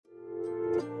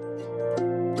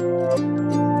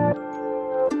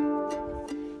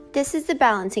This is the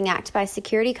Balancing Act by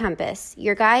Security Compass,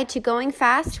 your guide to going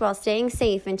fast while staying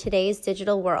safe in today's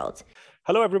digital world.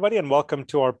 Hello, everybody, and welcome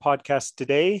to our podcast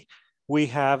today. We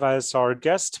have as our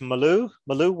guest, Malu.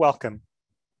 Malu, welcome.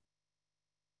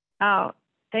 Oh,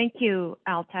 thank you,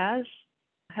 Altaz.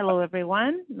 Hello,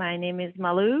 everyone. My name is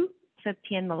Malu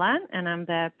Septien Milan, and I'm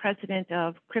the president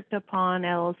of Cryptopon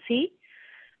LLC.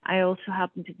 I also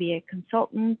happen to be a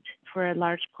consultant for a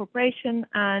large corporation,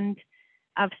 and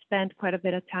I've spent quite a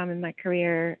bit of time in my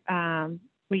career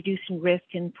reducing risk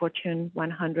in Fortune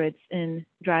 100s in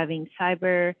driving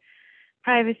cyber,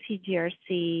 privacy,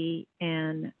 GRC,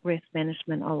 and risk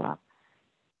management all up.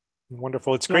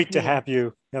 Wonderful. It's great to have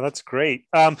you. Yeah, that's great.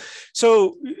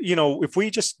 So, if we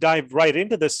just dive right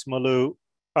into this, Malu,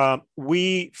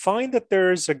 we find that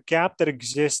there's a gap that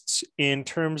exists in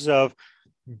terms of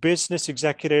business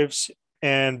executives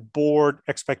and board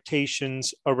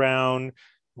expectations around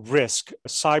risk,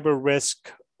 cyber risk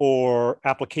or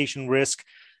application risk,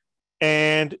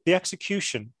 and the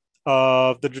execution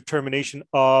of the determination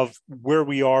of where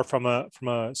we are from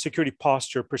a security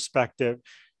posture perspective.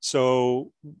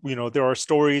 So, there are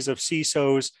stories of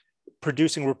CISOs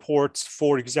producing reports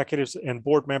for executives and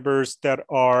board members that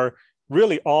are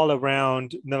really all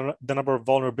around the number of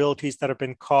vulnerabilities that have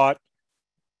been caught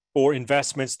or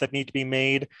investments that need to be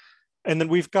made. And then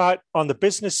we've got on the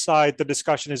business side, the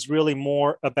discussion is really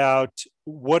more about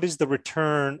what is the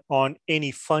return on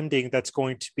any funding that's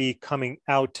going to be coming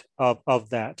out of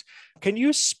that. Can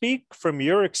you speak from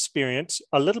your experience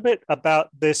a little bit about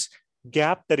this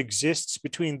gap that exists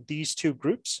between these two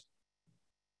groups?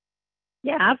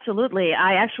 Yeah, absolutely.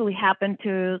 I actually happen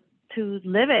to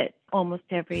live it almost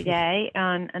every day,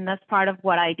 and that's part of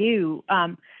what I do.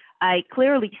 I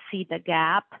clearly see the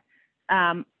gap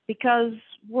because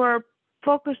we're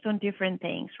focused on different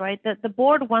things, right? The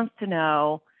board wants to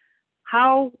know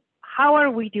how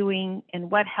are we doing and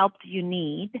what help do you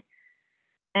need,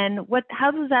 and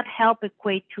how does that help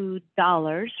equate to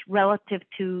dollars relative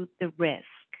to the risk.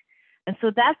 And so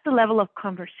that's the level of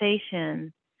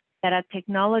conversation that a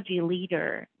technology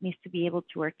leader needs to be able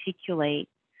to articulate.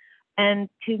 And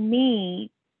to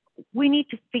me, we need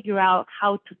to figure out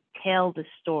how to tell the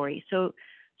story. So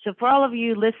for all of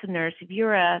you listeners, if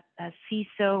you're a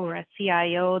CISO or a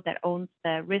CIO that owns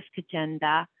the risk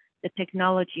agenda, the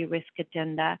technology risk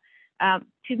agenda,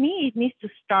 to me, it needs to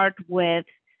start with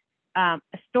a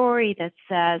story that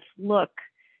says, look,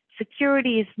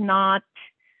 security is not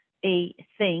a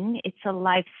thing, it's a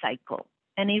life cycle.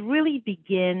 And it really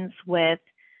begins with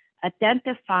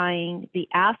identifying the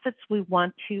assets we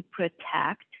want to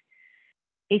protect,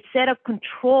 a set of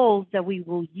controls that we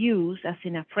will use as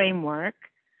in a framework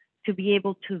to be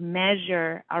able to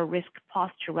measure our risk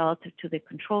posture relative to the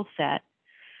control set,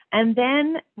 and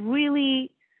then really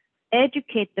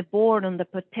educate the board on the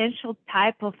potential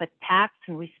type of attacks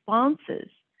and responses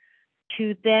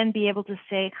to then be able to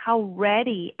say, how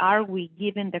ready are we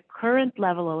given the current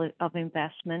level of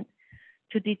investment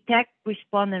to detect,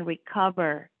 respond, and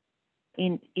recover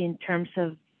in terms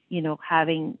of,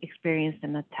 having experienced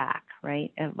an attack,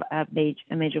 right? A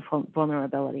major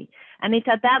vulnerability. And it's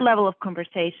at that level of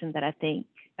conversation that I think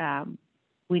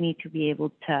we need to be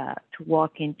able to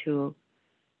walk into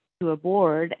a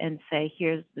board and say,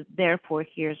 here's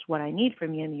what I need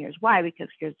from you, and here's why, because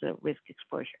here's the risk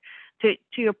exposure. To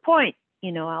your point,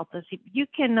 Altus, if you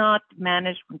cannot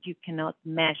manage what you cannot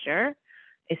measure,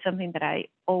 is something that I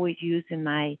always use in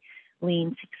my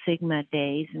Lean Six Sigma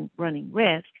days and running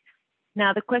risk.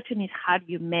 Now, the question is, how do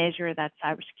you measure that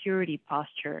cybersecurity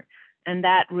posture? And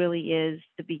that really is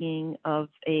the beginning of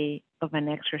an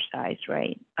exercise,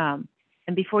 right? And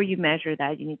before you measure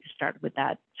that, you need to start with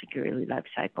that security life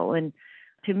cycle. And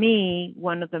to me,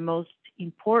 one of the most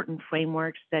important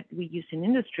frameworks that we use in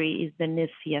industry is the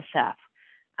NIST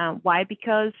CSF. Why?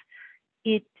 Because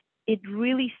it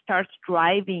really starts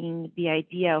driving the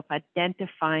idea of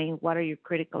identifying what are your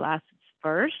critical assets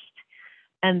first,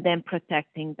 and then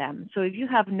protecting them. So if you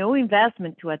have no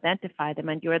investment to identify them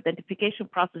and your identification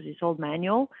process is all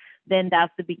manual, then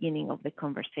that's the beginning of the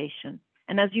conversation.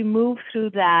 And as you move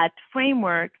through that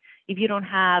framework, if you don't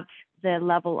have the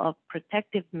level of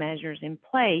protective measures in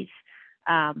place,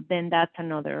 then that's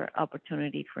another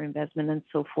opportunity for investment and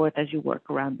so forth as you work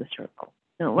around the circle.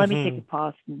 So let me take a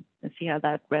pause and see how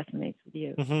that resonates with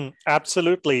you.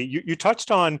 Absolutely. You touched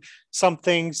on some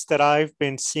things that I've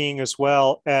been seeing as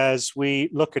well as we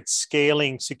look at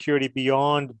scaling security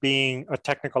beyond being a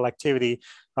technical activity.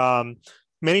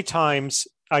 Many times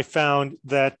I found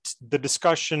that the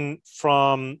discussion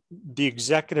from the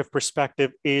executive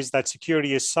perspective is that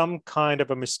security is some kind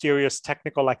of a mysterious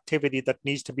technical activity that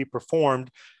needs to be performed.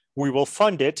 We will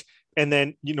fund it, And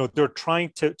then, they're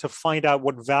trying to find out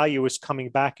what value is coming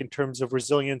back in terms of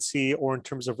resiliency or in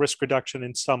terms of risk reduction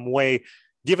in some way,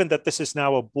 given that this is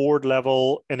now a board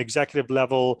level and executive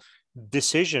level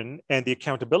decision and the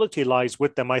accountability lies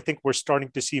with them. I think we're starting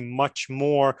to see much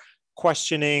more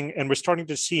questioning, and we're starting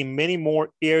to see many more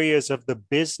areas of the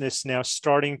business now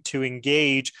starting to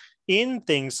engage in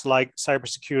things like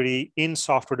cybersecurity, in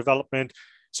software development.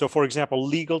 So, for example,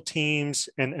 legal teams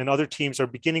and other teams are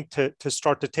beginning to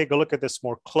start to take a look at this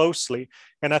more closely.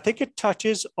 And I think it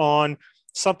touches on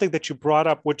something that you brought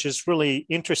up, which is really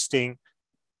interesting,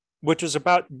 which is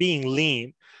about being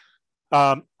lean.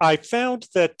 I found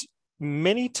that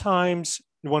many times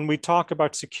when we talk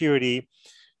about security,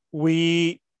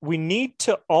 we need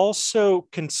to also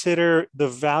consider the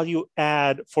value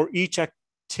add for each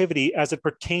activity as it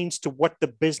pertains to what the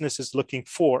business is looking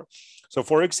for. So,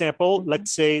 for example,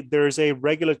 let's say there's a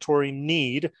regulatory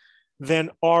need,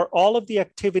 then are all of the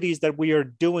activities that we are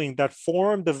doing that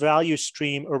form the value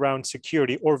stream around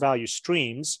security or value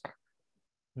streams,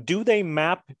 do they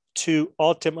map to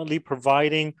ultimately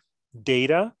providing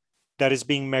data that is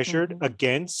being measured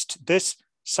against this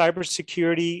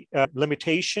cybersecurity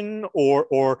limitation,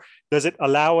 or does it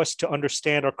allow us to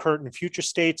understand our current and future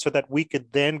state so that we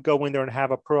could then go in there and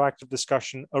have a proactive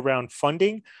discussion around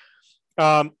funding?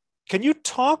 Can you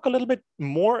talk a little bit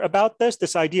more about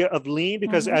this idea of lean?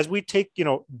 Because as we take,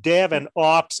 dev and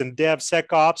ops and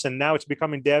DevSecOps, and now it's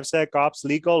becoming DevSecOps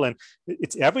legal, and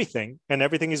it's everything, and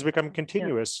everything is becoming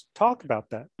continuous. Talk about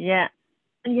that. Yeah,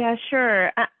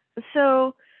 sure.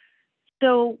 So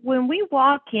when we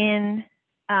walk in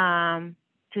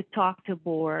to talk to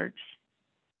boards,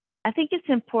 I think it's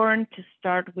important to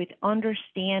start with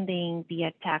understanding the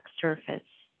attack surface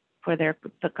for the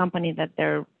company that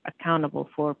they're accountable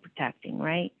for protecting,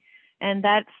 right? And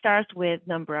that starts with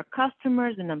number of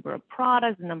customers, the number of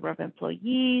products, the number of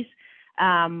employees,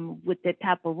 with the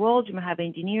type of roles. You might have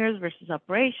engineers versus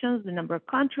operations, the number of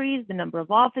countries, the number of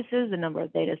offices, the number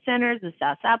of data centers, the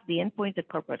SaaS app, the endpoints, the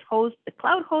corporate host, the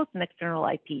cloud host, and external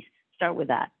IPs. Start with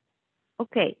that.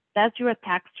 Okay, that's your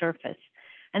attack surface.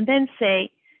 And then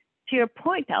say, to your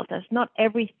point, Altas, not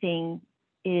everything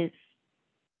is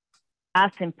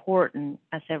as important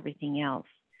as everything else.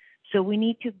 So we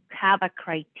need to have a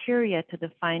criteria to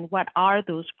define what are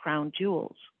those crown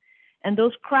jewels. And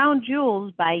those crown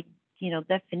jewels, by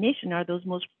definition, are those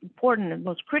most important and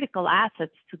most critical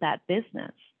assets to that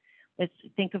business. Let's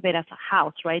think of it as a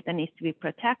house, right, that needs to be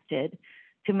protected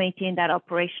to maintain that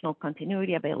operational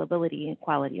continuity, availability, and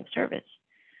quality of service.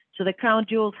 So the crown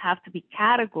jewels have to be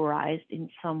categorized in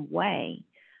some way.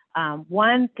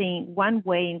 One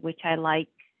way in which I like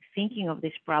thinking of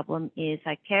this problem is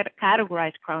I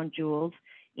categorize crown jewels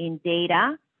in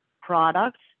data,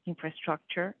 products,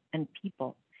 infrastructure, and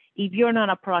people. If you're not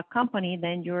a product company,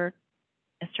 then you're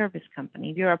a service company.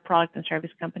 If you're a product and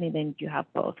service company, then you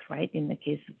have both, right? In the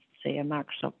case of, say, a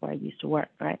Microsoft where I used to work,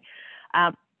 right?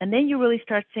 And then you really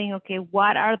start saying, okay,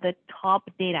 what are the top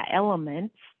data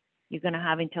elements? You're going to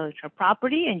have intellectual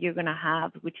property, and you're going to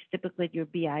have, which is typically your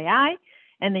BII,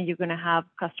 and then you're going to have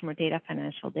customer data,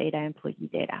 financial data, employee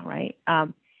data, right?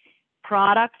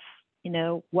 Products,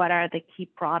 what are the key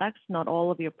products? Not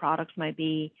all of your products might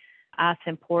be as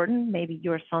important. Maybe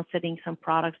you're sunsetting some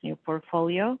products in your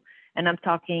portfolio, and I'm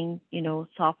talking,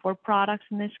 software products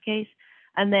in this case.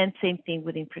 And then same thing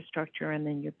with infrastructure, and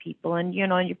then your people. And, your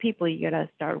people, you got to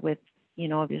start with,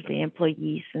 obviously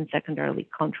employees, and secondarily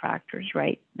contractors,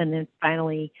 right? And then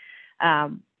finally,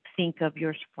 think of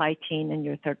your supply chain and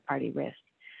your third-party risk.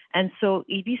 And so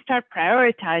if you start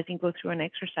prioritizing, go through an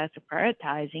exercise of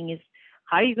prioritizing, is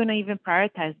how are you going to even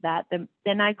prioritize that?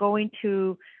 Then I go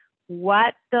into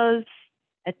what does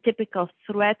a typical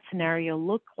threat scenario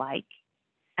look like,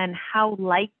 and how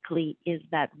likely is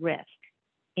that risk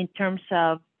in terms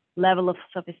of level of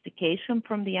sophistication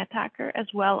from the attacker, as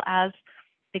well as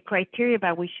the criteria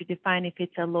by which you define if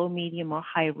it's a low, medium, or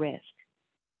high risk.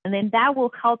 And then that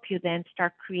will help you then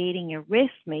start creating a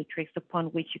risk matrix upon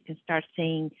which you can start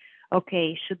saying,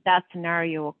 okay, should that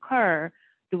scenario occur,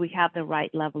 do we have the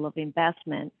right level of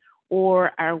investment?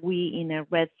 Or are we in a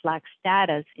red flag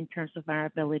status in terms of our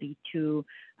ability to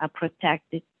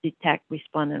protect, detect,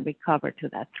 respond, and recover to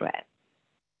that threat?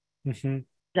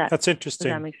 That's interesting.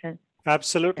 Does that make sense?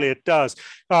 Absolutely, it does.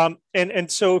 And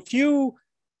so if you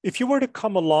were to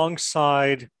come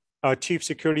alongside a chief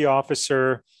security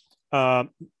officer, and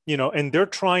they're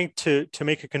trying to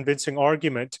make a convincing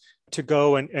argument to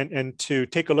go and to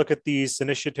take a look at these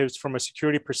initiatives from a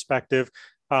security perspective,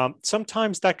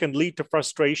 sometimes that can lead to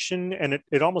frustration, and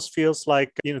it almost feels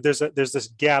like there's this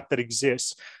gap that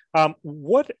exists.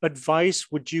 What advice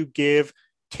would you give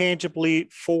tangibly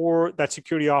for that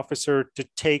security officer to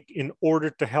take in order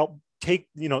to help take,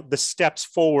 the steps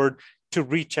forward to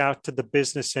reach out to the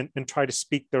business and try to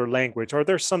speak their language? Are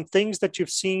there some things that you've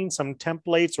seen, some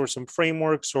templates or some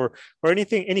frameworks or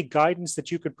anything, any guidance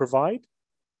that you could provide?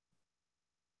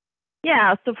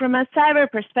 Yeah, so from a cyber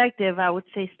perspective, I would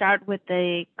say start with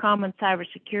a common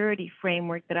cybersecurity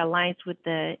framework that aligns with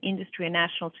the industry and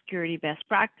national security best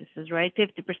practices, right?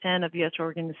 50% of U.S.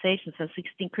 organizations and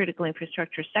 16 critical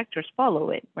infrastructure sectors follow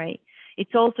it, right?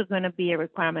 It's also going to be a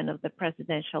requirement of the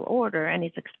presidential order, and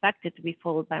it's expected to be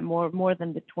followed by more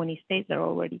than the 20 states that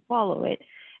already follow it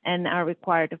and are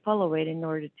required to follow it in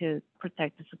order to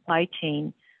protect the supply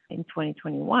chain in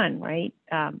 2021, right?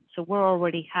 So we're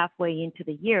already halfway into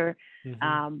the year,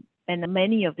 and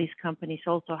many of these companies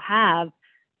also have,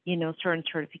 certain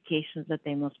certifications that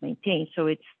they must maintain. So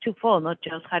it's twofold, not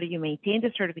just how do you maintain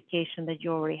the certification that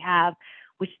you already have,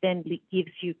 which then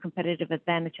gives you competitive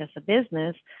advantage as a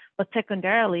business, but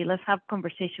secondarily, let's have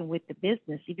conversation with the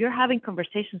business. If you're having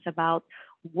conversations about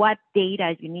what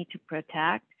data you need to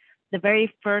protect, the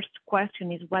very first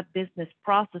question is what business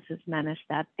processes manage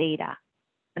that data.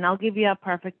 And I'll give you a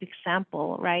perfect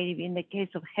example, right? In the case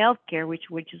of healthcare, which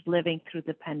we're just living through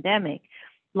the pandemic,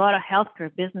 a lot of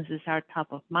healthcare businesses are top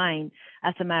of mind.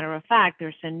 As a matter of fact,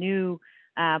 there's a new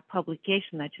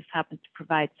publication that just happened to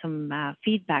provide some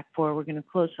feedback for. We're going to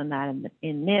close on that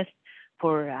in NIST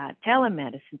for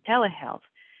telemedicine, telehealth.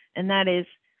 And that is,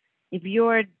 if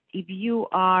you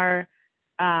are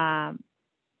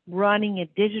running a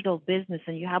digital business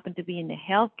and you happen to be in the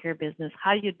healthcare business,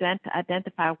 how do you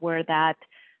identify where that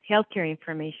healthcare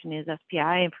information is,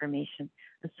 SPI information?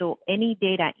 And so any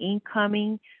data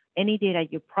incoming, any data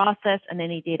you process, and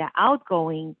any data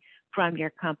outgoing from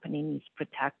your company needs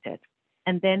protected.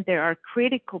 And then there are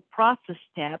critical process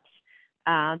steps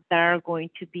that are going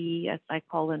to be, as I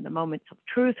call them, the moments of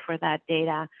truth for that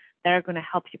data, that are going to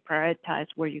help you prioritize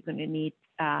where you're going to need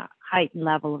heightened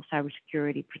level of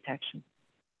cybersecurity protection.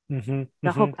 So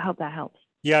I hope that helps.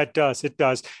 Yeah, it does. It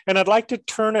does. And I'd like to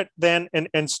turn it then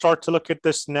and start to look at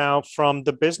this now from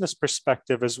the business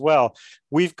perspective as well.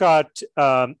 We've got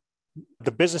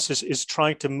the business is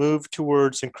trying to move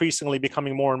towards increasingly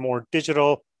becoming more and more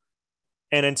digital.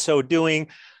 And in so doing,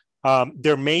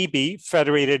 there may be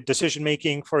federated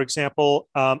decision-making, for example,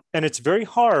 and it's very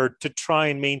hard to try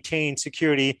and maintain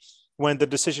security when the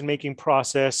decision-making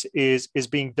process is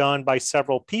being done by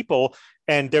several people.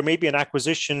 And there may be an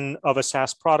acquisition of a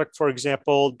SaaS product, for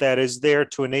example, that is there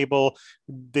to enable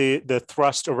the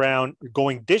thrust around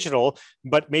going digital,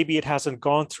 but maybe it hasn't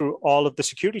gone through all of the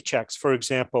security checks, for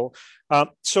example.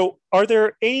 So is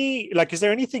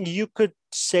there anything you could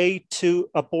say to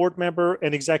a board member,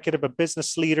 an executive, a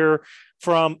business leader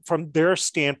from their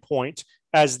standpoint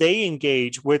as they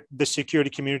engage with the security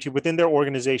community within their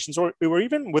organizations or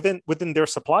even within their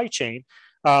supply chain,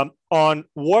 on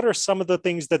what are some of the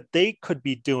things that they could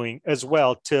be doing as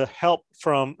well to help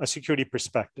from a security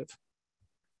perspective?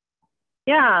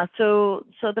 Yeah, so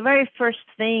the very first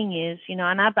thing is,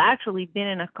 and I've actually been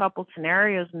in a couple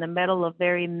scenarios in the middle of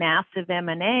very massive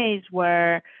M&As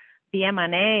where the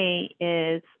M&A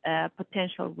is a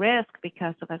potential risk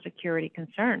because of a security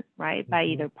concern, right, by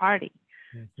either party.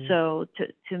 So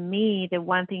to me, the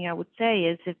one thing I would say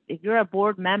is if you're a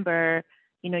board member,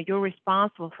 you're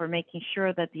responsible for making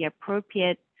sure that the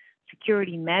appropriate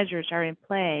security measures are in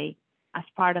play as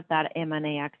part of that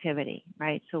M&A activity,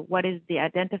 right? So what is the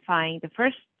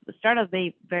start of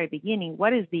the very beginning,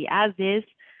 what is the as-is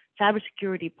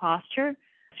cybersecurity posture as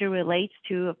it relates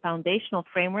to a foundational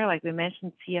framework? Like we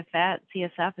mentioned, CSF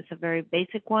is a very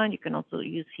basic one. You can also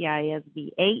use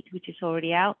CISB 8, which is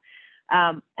already out.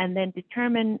 And then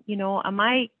determine, am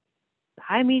I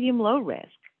high, medium, low risk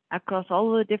across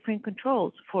all of the different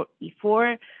controls for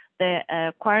the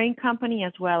acquiring company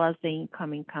as well as the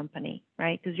incoming company,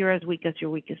 right? Because you're as weak as your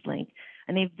weakest link.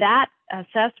 And if that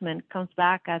assessment comes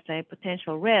back as a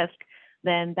potential risk,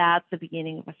 then that's the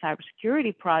beginning of a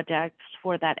cybersecurity project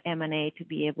for that M&A to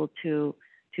be able to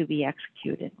be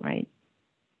executed, right?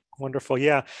 Wonderful.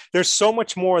 Yeah, there's so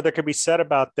much more that could be said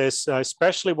about this,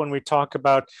 especially when we talk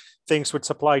about things with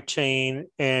supply chain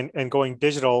and going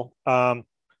digital.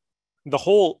 The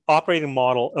whole operating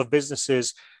model of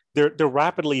businesses, they're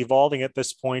rapidly evolving at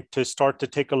this point to start to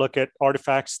take a look at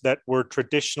artifacts that were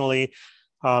traditionally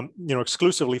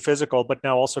exclusively physical, but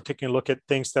now also taking a look at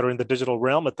things that are in the digital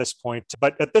realm at this point.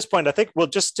 But at this point, I think we'll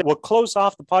close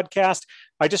off the podcast.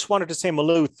 I just wanted to say,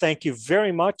 Malu, thank you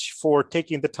very much for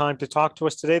taking the time to talk to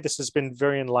us today. This has been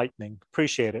very enlightening.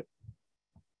 Appreciate it.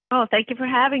 Oh, thank you for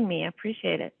having me. I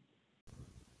appreciate it.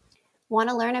 Want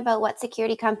to learn about what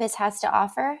Security Compass has to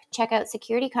offer? Check out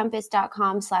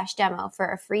securitycompass.com/demo for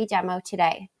a free demo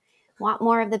today. Want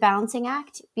more of The Balancing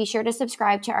Act? Be sure to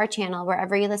subscribe to our channel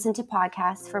wherever you listen to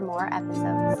podcasts for more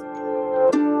episodes.